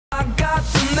I got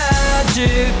the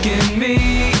magic in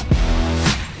me.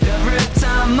 Every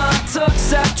time I touch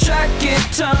that track, it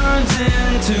turns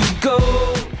into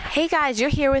gold. Hey guys,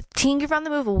 you're here with Teen Gear on the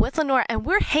Move with Lenore, and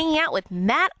we're hanging out with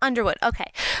Matt Underwood.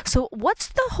 Okay, so what's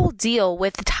the whole deal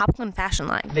with the Top Gun fashion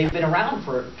line? They've been around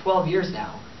for 12 years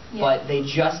now, but they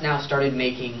just now started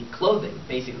making clothing,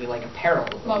 basically like apparel.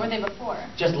 What were they before?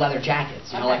 Just leather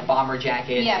jackets, you know, like bomber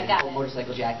jackets and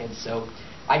motorcycle jackets. So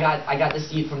I got to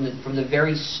see it from the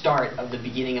very start of the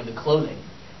beginning of the clothing,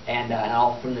 and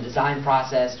all from the design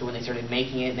process to when they started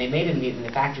making it. And they made it in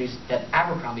the factories that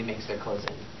Abercrombie makes their clothes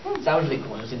in. So that was really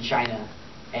cool. It was in China,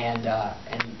 and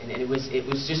it was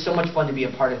just so much fun to be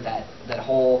a part of that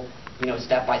whole, you know,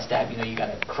 step by step. You know, you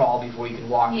got to crawl before you can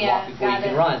walk, walk before you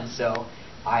can run. So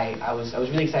I was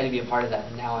really excited to be a part of that,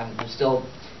 and now I'm still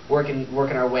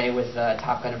working our way with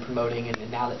Top Gun and promoting, and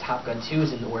now that Top Gun 2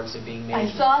 is in the works of being made. I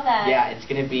saw that. Yeah, it's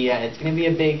gonna be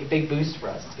a big boost for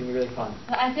us. It's gonna be really fun.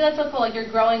 I feel that's so cool. Like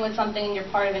you're growing with something and you're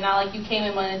part of it. Not like you came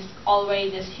in when it's already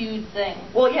this huge thing.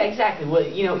 Well, yeah, exactly. Well,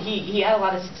 you know, he had a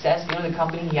lot of success. You know, the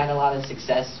company, he had a lot of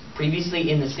success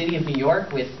previously in the city of New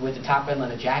York with the Top Gun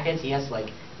leather jackets. He has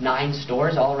like 9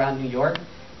 stores all around New York,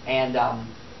 and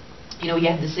you know, he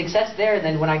had the success there. And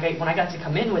then when I got to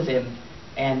come in with him,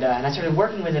 and I started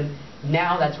working with him,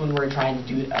 now that's when we're trying to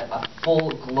do a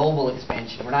full global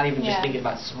expansion. We're not even just thinking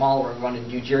about small, we're going to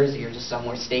New Jersey or just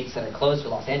somewhere states that are close to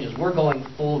Los Angeles. We're going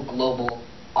full global.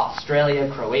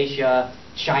 Australia, Croatia,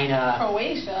 China.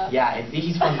 Croatia? Yeah,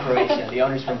 he's from Croatia. The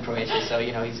owner's from Croatia, so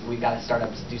you know we've got to start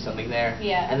up to do something there.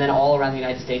 Yeah. And then all around the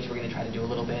United States, we're going to try to do a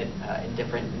little bit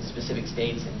in specific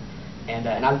states, and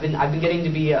I've been getting to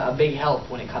be a big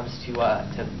help when it comes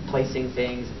to placing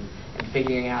things and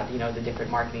figuring out, you know, the different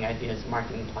marketing ideas,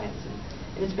 marketing plans,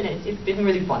 and it's been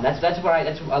really fun. That's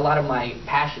a lot of my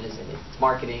passion is in it. It's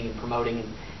marketing and promoting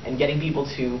and getting people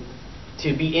to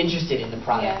be interested in the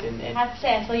product. And I have to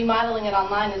say, I saw you modeling it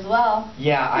online as well.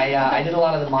 Yeah, I did a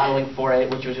lot of the modeling for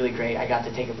it, which was really great. I got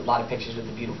to take a lot of pictures with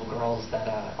the beautiful girls that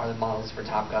are the models for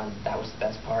Top Gun. That was the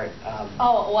best part.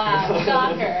 Oh wow,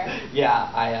 shocker!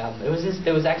 Yeah,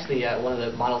 it was actually one of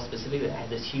the models specifically that I had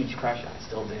this huge crush on. I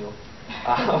still do.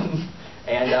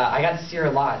 And I got to see her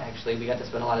a lot. Actually, we got to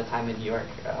spend a lot of time in New York.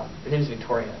 Her name's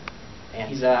Victoria,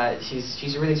 and she's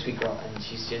a really sweet girl, and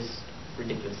she's just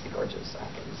ridiculously gorgeous. I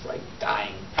was like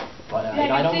dying, but you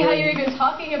know, I don't see how you're even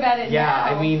talking about it. Yeah,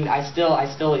 now. I mean, I still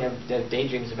have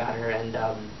daydreams about her, and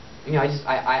you know,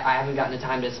 I haven't gotten the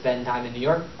time to spend time in New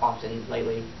York often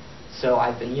lately, so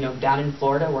I've been, you know, down in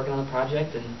Florida working on the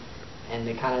project, and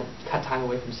they kind of cut time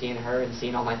away from seeing her and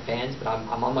seeing all my fans. But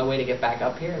I'm on my way to get back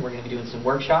up here, and we're going to be doing some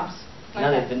workshops. You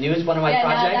know, the newest one of my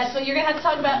projects. That's what you're going to have to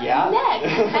talk about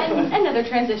next. And another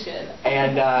transition.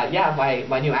 And yeah,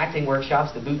 my new acting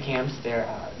workshops, the boot camps, they're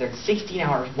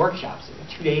 16-hour workshops,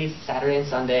 2 days, Saturday and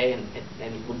Sunday,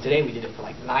 and today we did it for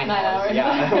like 9 hours.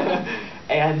 Yeah.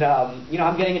 And you know,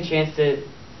 I'm getting a chance to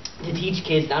teach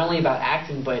kids not only about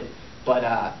acting, but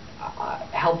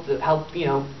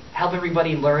help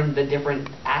everybody learn the different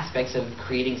aspects of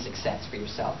creating success for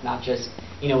yourself, not just,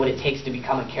 you know, what it takes to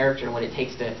become a character and what it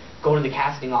takes to go to the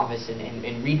casting office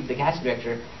and read with the casting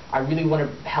director. I really want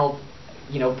to help,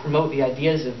 you know, promote the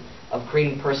ideas of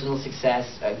creating personal success,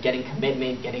 getting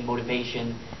commitment, getting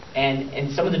motivation,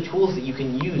 and some of the tools that you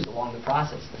can use along the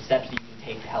process, the steps that you can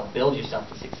take to help build yourself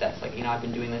to success. Like, you know, I've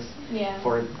been doing this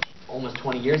for almost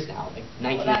 20 years now, like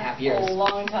 19 and a half years. A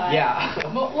long time. Yeah.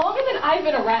 Longer than I've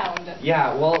been around.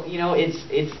 Yeah, well, you know,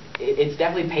 it's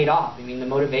definitely paid off. I mean, the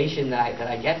motivation that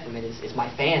I get from it is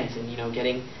my fans, and, you know,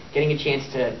 getting a chance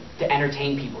to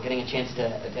entertain people, getting a chance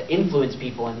to influence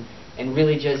people, and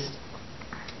really just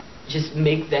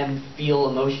make them feel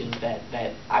emotions that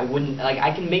I wouldn't, like,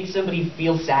 I can make somebody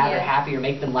feel sad or happy or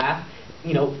make them laugh,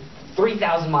 you know,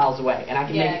 3,000 miles away, and I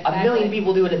can make a million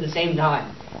people do it at the same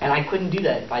time. And I couldn't do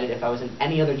that if I was in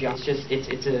any other job. It's just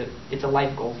it's a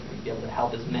life goal for me to be able to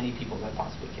help as many people as I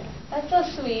possibly can. That's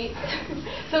so sweet.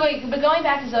 So wait, but going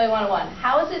back to Zoey 101,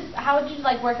 how did you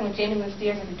like working with Jamie Lynn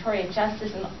Spears and Victoria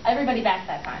Justice and everybody back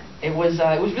that time? It was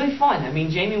really fun. I mean,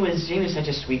 Jamie was such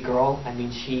a sweet girl. I mean,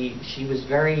 she was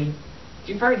very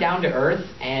down to earth,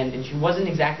 and she wasn't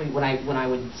exactly, when I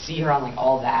would see her on like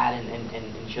All That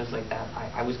and shows like that,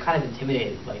 I was kind of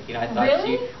intimidated. Like, you know, I thought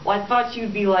I thought she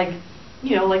would be like,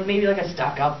 you know, like maybe like a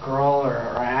stuck-up girl,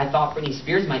 or I thought Britney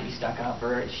Spears might be stuck-up,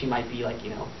 or she might be like,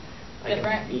 you know, like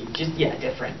different.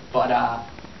 Different. But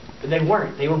they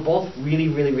weren't. They were both really,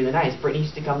 really, really nice. Britney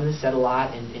used to come to the set a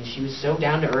lot, and she was so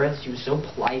down to earth. She was so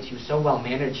polite. She was so well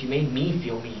mannered. She made me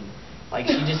feel mean. Like,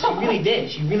 she really did.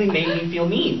 She really made me feel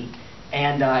mean.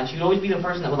 And she would always be the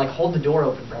person that would like hold the door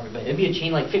open for everybody. It'd be a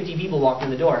chain, like 50 people walking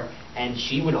in the door, and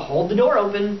she would hold the door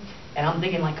open, and I'm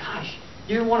thinking like, gosh,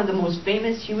 you're one of the most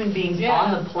famous human beings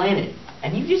on the planet,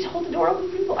 and you just hold the door open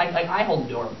for people. Like I hold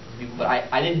the door open for people, but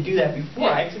I didn't do that before.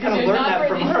 I actually kind of learned that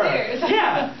from her.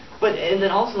 Yeah. But and then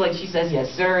also like she says yes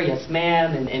sir, yes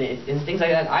ma'am, and things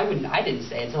like that. I didn't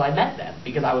say until I met them,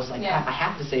 because I was like, I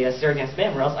have to say yes sir and yes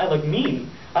ma'am, or else I look mean,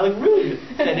 I look rude.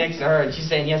 Sitting next to her, and she's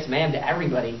saying yes ma'am to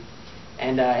everybody.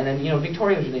 And then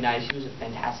Victoria was really nice. She was a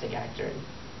fantastic actor. And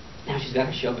now she's got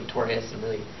her show Victorious, and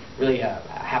really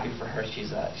happy for her.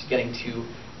 She's getting to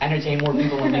entertain more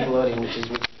people on Nickelodeon, which is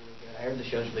really good. I heard the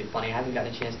show's really funny. I haven't got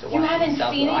a chance to watch it. You haven't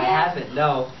seen it yet? I haven't.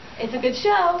 No. It's a good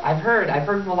show. I've heard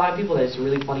from a lot of people that it's a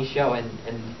really funny show, and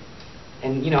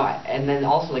then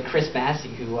also like Chris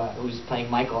Massey, who's playing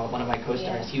Michael, one of my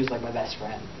co-stars. He was like my best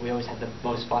friend. We always had the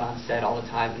most fun on set all the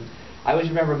time. And I always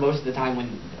remember most of the time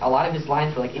when a lot of his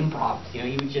lines were like improv.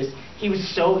 He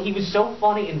was so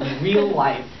funny in real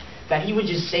life that he would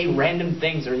just say random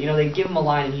things, or they'd give him a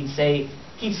line and he'd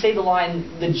say the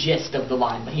line, the gist of the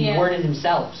line, but he'd word it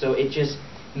himself, so it just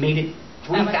made it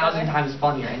 3,000 times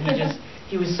funnier. And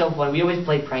he was so funny. We always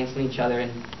played pranks on each other,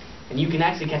 and you can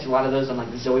actually catch a lot of those on like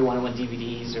the Zoey 101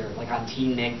 DVDs, or like on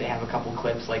Teen Nick. They have a couple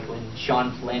clips, like when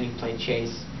Sean Flynn, who played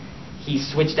Chase, he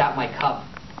switched out my cup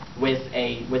with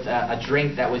a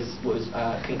drink that was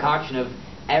a concoction of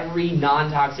every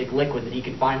non-toxic liquid that he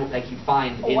could find, in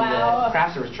the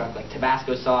craft service truck, like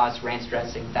Tabasco sauce, ranch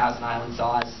dressing, Thousand Island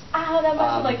sauce. Oh, that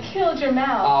must have like killed your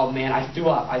mouth. Oh man, I threw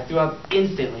up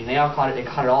instantly. They all caught it. They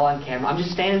caught it all on camera. I'm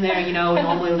just standing there,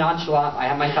 normally nonchalant. I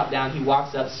have my cup down. He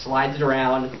walks up, slides it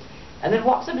around, and then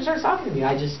walks up and starts talking to me.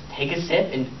 I just take a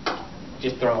sip and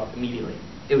just throw up immediately.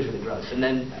 It was really gross. And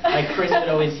then like Chris would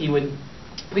always,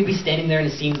 we'd be standing there in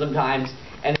a scene sometimes,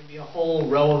 and there'd be a whole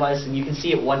row of us, and you can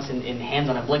see it once in Hands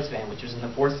on a Blix Van, which was in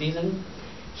the 4th season.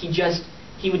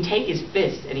 He would take his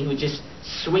fist and he would just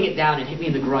swing it down and hit me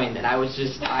in the groin, and I would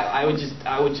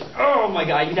oh my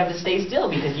god, you'd have to stay still,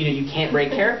 because you can't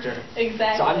break character.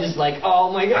 Exactly. So I'm just like,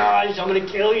 oh my gosh, I'm gonna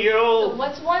kill you. So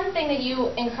what's one thing that you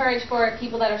encourage for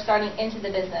people that are starting into the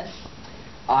business?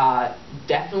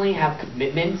 Definitely have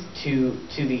commitment to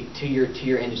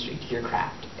your industry, to your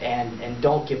craft, and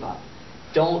don't give up.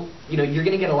 You're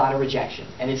gonna get a lot of rejection,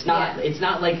 and it's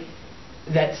not like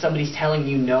that somebody's telling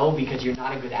you no because you're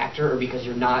not a good actor, or because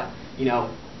you're not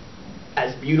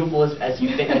as beautiful as you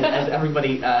think, as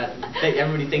everybody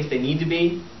thinks they need to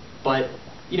be. But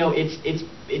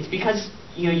it's because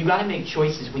you got to make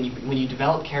choices when you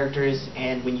develop characters,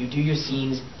 and when you do your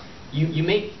scenes. You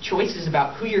make choices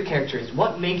about who your character is,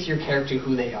 what makes your character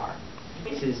who they are.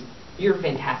 You're a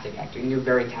fantastic actor, and you're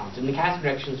very talented, and the cast and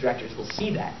productions directors will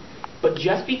see that. But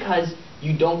just because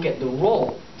you don't get the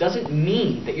role doesn't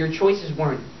mean that your choices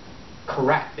weren't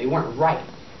correct, they weren't right.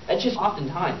 That's just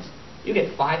oftentimes, you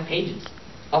get 5 pages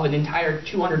of an entire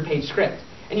 200-page script,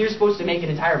 and you're supposed to make an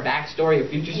entire backstory, a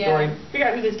future story, figure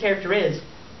out who this character is,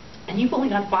 and you've only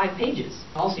got 5 pages.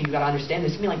 Also, you've got to understand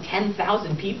there's going to be like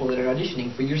 10,000 people that are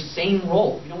auditioning for your same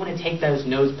role. You don't want to take those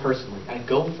no's personally. You got to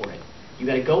go for it. You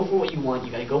got to go for what you want.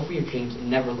 You got to go for your dreams and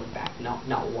never look back. No,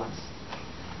 not once.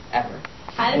 Ever.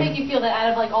 How did it make you feel that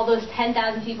out of like all those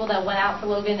 10,000 people that went out for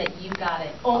Logan, that you got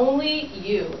it? Only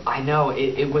you. I know.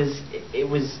 It was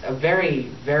a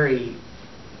very, very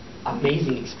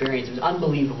amazing experience. It was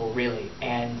unbelievable, really.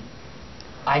 And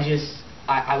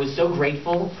I was so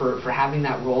grateful for having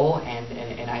that role,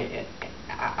 and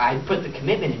I put the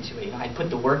commitment into it. I put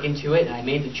the work into it, and I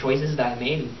made the choices that I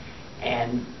made,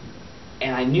 and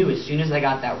I knew as soon as I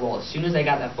got that role, as soon as I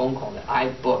got that phone call that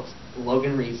I booked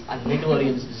Logan Reese on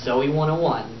Nickelodeon's Zoey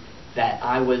 101, that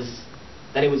I was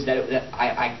a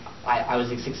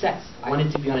success. I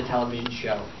wanted to be on a television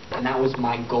show, and that was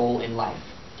my goal in life.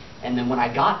 And then when I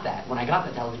got that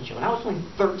television show, and I was only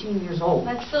 13 years old.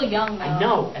 That's still young, though. I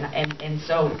know, and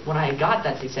so when I got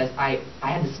that success, I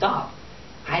had to stop.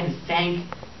 I had to thank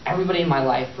everybody in my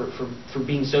life for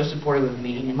being so supportive of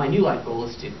me. And my new life goal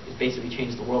is basically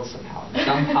change the world somehow, in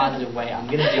some positive way. I'm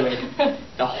going to do it.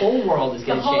 The whole world is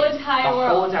going to change. The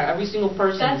whole entire every single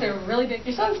person. That's a really big.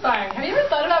 You're so inspiring. Have you ever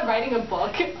thought about writing a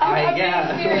book? I'm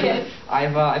being serious.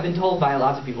 I've been told by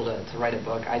lots of people to write a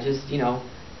book. I just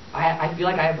I feel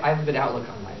like I have a good outlook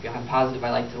on life. I'm positive. I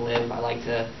like to live. I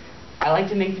like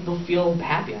to make people feel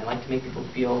happy. I like to make people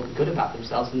feel good about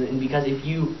themselves. And because if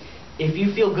you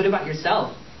feel good about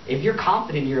yourself, if you're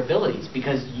confident in your abilities,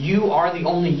 because you are the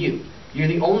only you. You're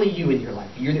the only you in your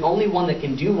life. You're the only one that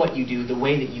can do what you do the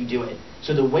way that you do it.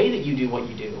 So the way that you do what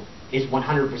you do is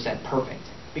 100% perfect.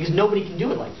 Because nobody can do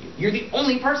it like you. You're the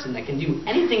only person that can do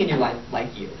anything in your life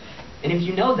like you. And if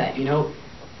you know that,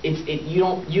 you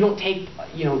don't take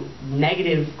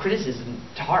negative criticism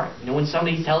to heart. When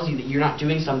somebody tells you that you're not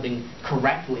doing something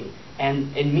correctly,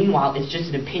 and meanwhile it's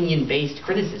just an opinion-based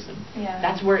criticism. Yeah.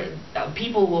 That's where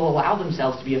people will allow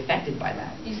themselves to be affected by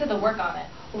that. You said the work on it.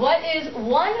 What is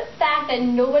one fact that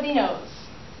nobody knows?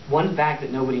 One fact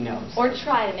that nobody knows. Or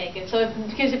try to make it.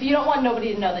 Because if you don't want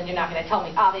nobody to know, then you're not going to tell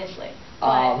me, obviously.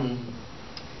 But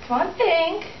come on,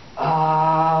 think.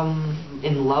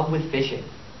 In love with fishing.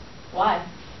 Why?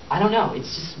 I don't know.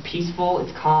 It's just peaceful.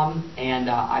 It's calm, and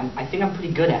I think I'm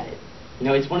pretty good at it.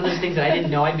 It's one of those things that I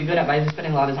didn't know I'd be good at. But I've been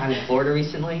spending a lot of time in Florida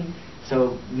recently,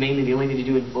 so mainly the only thing to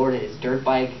do in Florida is dirt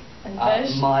bike, and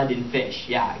fish? mud, and fish.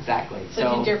 Yeah, exactly. So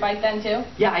do you dirt bike then too?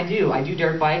 Yeah, I do. I do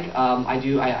dirt bike.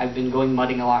 I've been going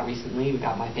mudding a lot recently.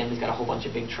 My family's got a whole bunch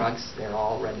of big trucks. They're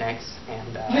all rednecks,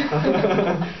 and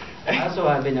I also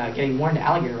have been getting more into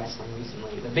alligator wrestling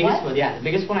recently. The biggest one, the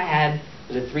biggest one I had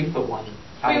was a 3-foot one.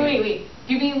 Wait.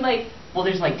 Do you mean like? Well,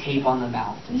 there's like tape on the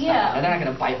mouth and stuff. And they're not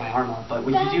going to bite my arm off, but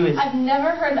what you do is... I've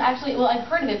never heard of I've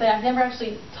heard of it, but I've never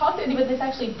actually talked to anybody that's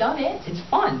actually done it. It's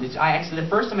fun. The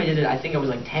first time I did it, I think I was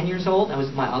like 10 years old. I was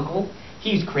with my uncle.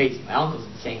 He's crazy. My uncle's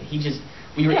insane.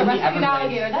 We were in the Everglades.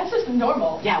 Alligator, that's just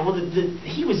normal. Yeah, well,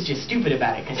 he was just stupid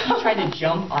about it, because he tried to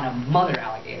jump on a mother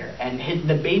alligator, and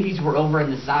the babies were over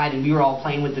on the side, and we were all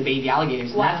playing with the baby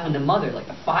alligators, and that's when the mother, like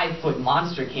the 5-foot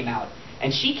monster, came out.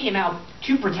 And she came out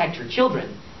to protect her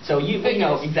children. So you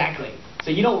know, exactly. So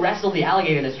you don't wrestle the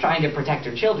alligator that's trying to protect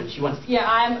her children. She wants to... Yeah,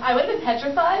 I would have been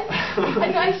petrified.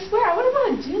 I swear, I wouldn't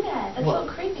want to do that. That's so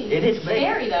creepy. It is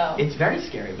scary, though. It's very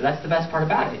scary, but that's the best part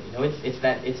about it. It's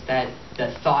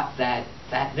the thought that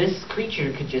this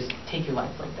creature could just take your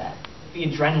life like that. The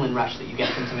adrenaline rush that you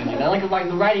get from something like that, like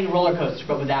riding a roller coaster,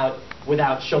 but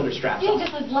without shoulder straps. Yeah,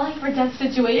 just a life or death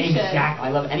situation. Exactly.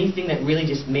 I love anything that really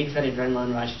just makes that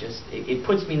adrenaline rush. It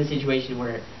puts me in the situation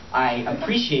where I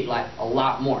appreciate life a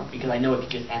lot more, because I know it could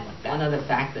just end like that. Another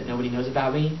fact that nobody knows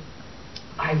about me,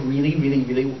 I really, really,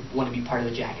 really want to be part of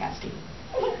the Jackass team.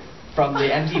 From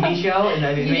the MTV show and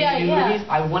the movies,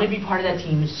 I want to be part of that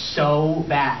team so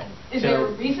bad. Is there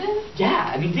a reason?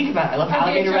 Yeah, think about it. I love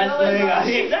alligator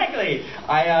wrestling. Exactly.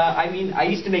 I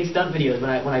used to make stunt videos when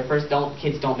I first don't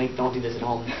do this at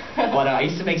home. But I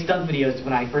used to make stunt videos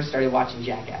when I first started watching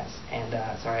Jackass. And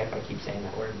sorry if I keep saying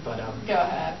that word, but go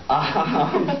ahead.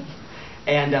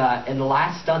 And the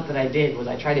last stunt that I did was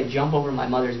I tried to jump over my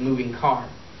mother's moving car.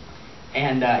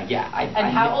 And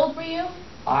how old were you?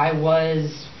 I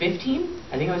was 15.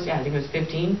 I think I was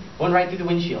 15. Went right through the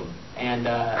windshield. And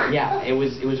it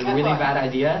was a really bad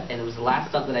idea, and it was the last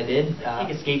stunt that I did.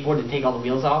 Take a skateboard and take all the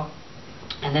wheels off,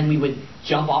 and then we would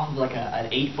jump off of like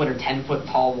an 8-foot or 10-foot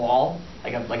tall wall,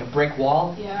 like a brick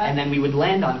wall, and then we would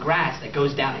land on grass that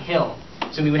goes down a hill.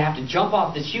 So we would have to jump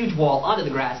off this huge wall onto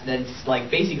the grass, and then it's like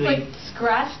basically like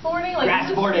grass boarding,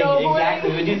 exactly.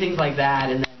 We would do things like that,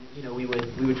 and then we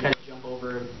would try to jump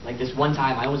over. Like this one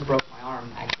time, I almost broke my arm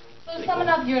actually. So summing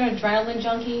up, you're an adrenaline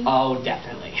junkie? Oh,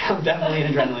 definitely. I'm definitely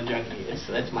an adrenaline junkie.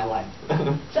 That's my life.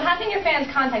 So how can your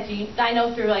fans contact you? I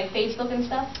know through like Facebook and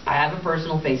stuff? I have a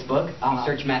personal Facebook. You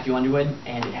search Matthew Underwood,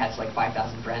 and it has like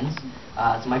 5,000 friends.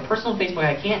 So my personal Facebook,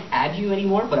 I can't add you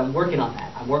anymore, but I'm working on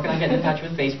that. I'm working on getting in touch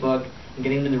with Facebook and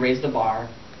getting them to raise the bar.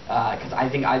 Because I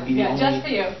think I'd be the only... just for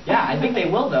you. Yeah, I think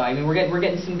they will, though. We're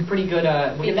getting some pretty good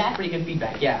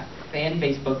feedback. Yeah. Fan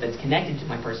Facebook that's connected to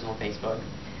my personal Facebook.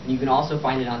 And you can also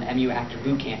find it on MU Actor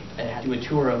Bootcamp. I do a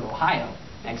tour of Ohio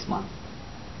next month.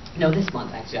 No, this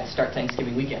month, actually. I start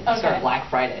Thanksgiving weekend. I start Black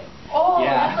Friday. Oh,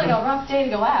 that's like a rough day to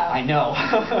go out. I know.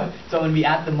 So I'm going to be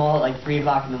at the mall at like 3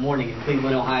 o'clock in the morning in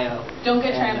Cleveland, Ohio. Don't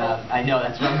get trampled. I know,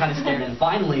 that's what I'm kind of scared. And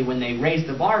finally, when they raise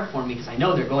the bar for me, because I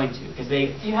know they're going to.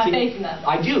 You have faith in them.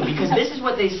 I do, because this is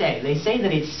what they say. They say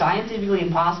that it's scientifically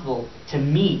impossible to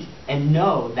meet and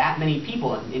know that many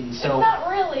people. And so, it's not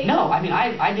really. No,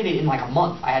 I did it in like a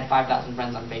month. I had 5,000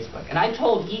 friends on Facebook. And I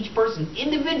told each person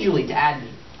individually to add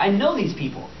me. I know these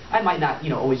people. I might not,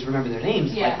 always remember their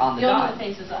names like on the dot. You'll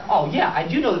know the faces. Oh yeah, I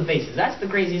do know the faces. That's the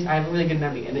craziest. I have a really good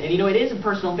memory, and it is a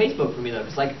personal Facebook for me though.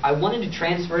 Because like I wanted to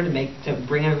transfer to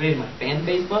bring everybody to my fan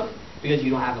Facebook because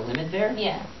you don't have a limit there.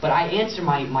 Yeah. But I answer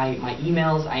my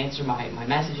emails. I answer my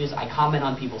messages. I comment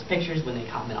on people's pictures when they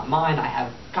comment on mine. I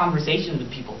have conversations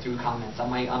with people through comments on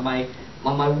my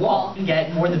wall. You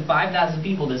get more than 5,000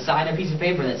 people to sign a piece of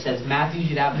paper that says Matthew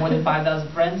should have more than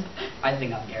 5,000 friends. I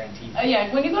think I'm guaranteed.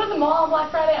 Yeah, when you go to the mall on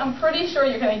Black Friday, I'm pretty sure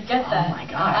you're going to get that. Oh my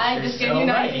gosh, I just gave you an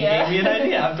idea. You gave me an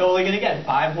idea. I'm totally going to get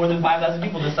more than 5,000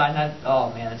 people to sign that. Oh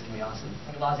man, that's going to be awesome.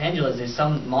 In Los Angeles, there's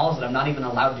some malls that I'm not even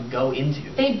allowed to go into.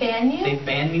 They ban you? They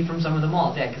banned me from some of the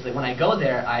malls, because when I go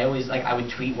there, I always, I would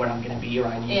tweet where I'm going to be, or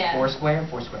I use Foursquare.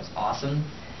 Foursquare's awesome.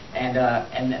 and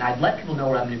then I'd let people know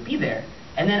where I'm going to be there.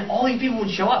 And then all these people would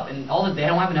show up, and they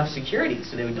don't have enough security,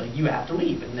 so they would be like, you have to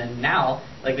leave. And then now,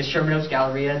 like the Sherman Oaks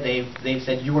Galleria, they've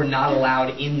said you are not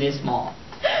allowed in this mall.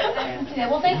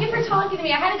 Well, thank you for talking to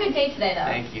me. I had a good day today, though.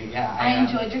 Thank you. Yeah, I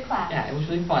enjoyed your class. Yeah, it was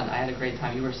really fun. I had a great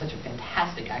time. You were such a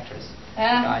fantastic actress.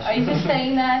 Gosh. Are you just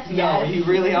saying that? No, you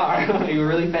really are. You were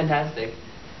really fantastic.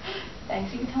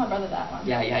 Thanks. You can tell my brother that one.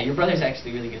 Yeah, your brother's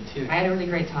actually really good too. I had a really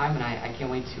great time, and I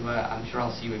can't wait to. I'm sure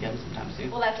I'll see you again sometime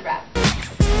soon. Well, that's a wrap.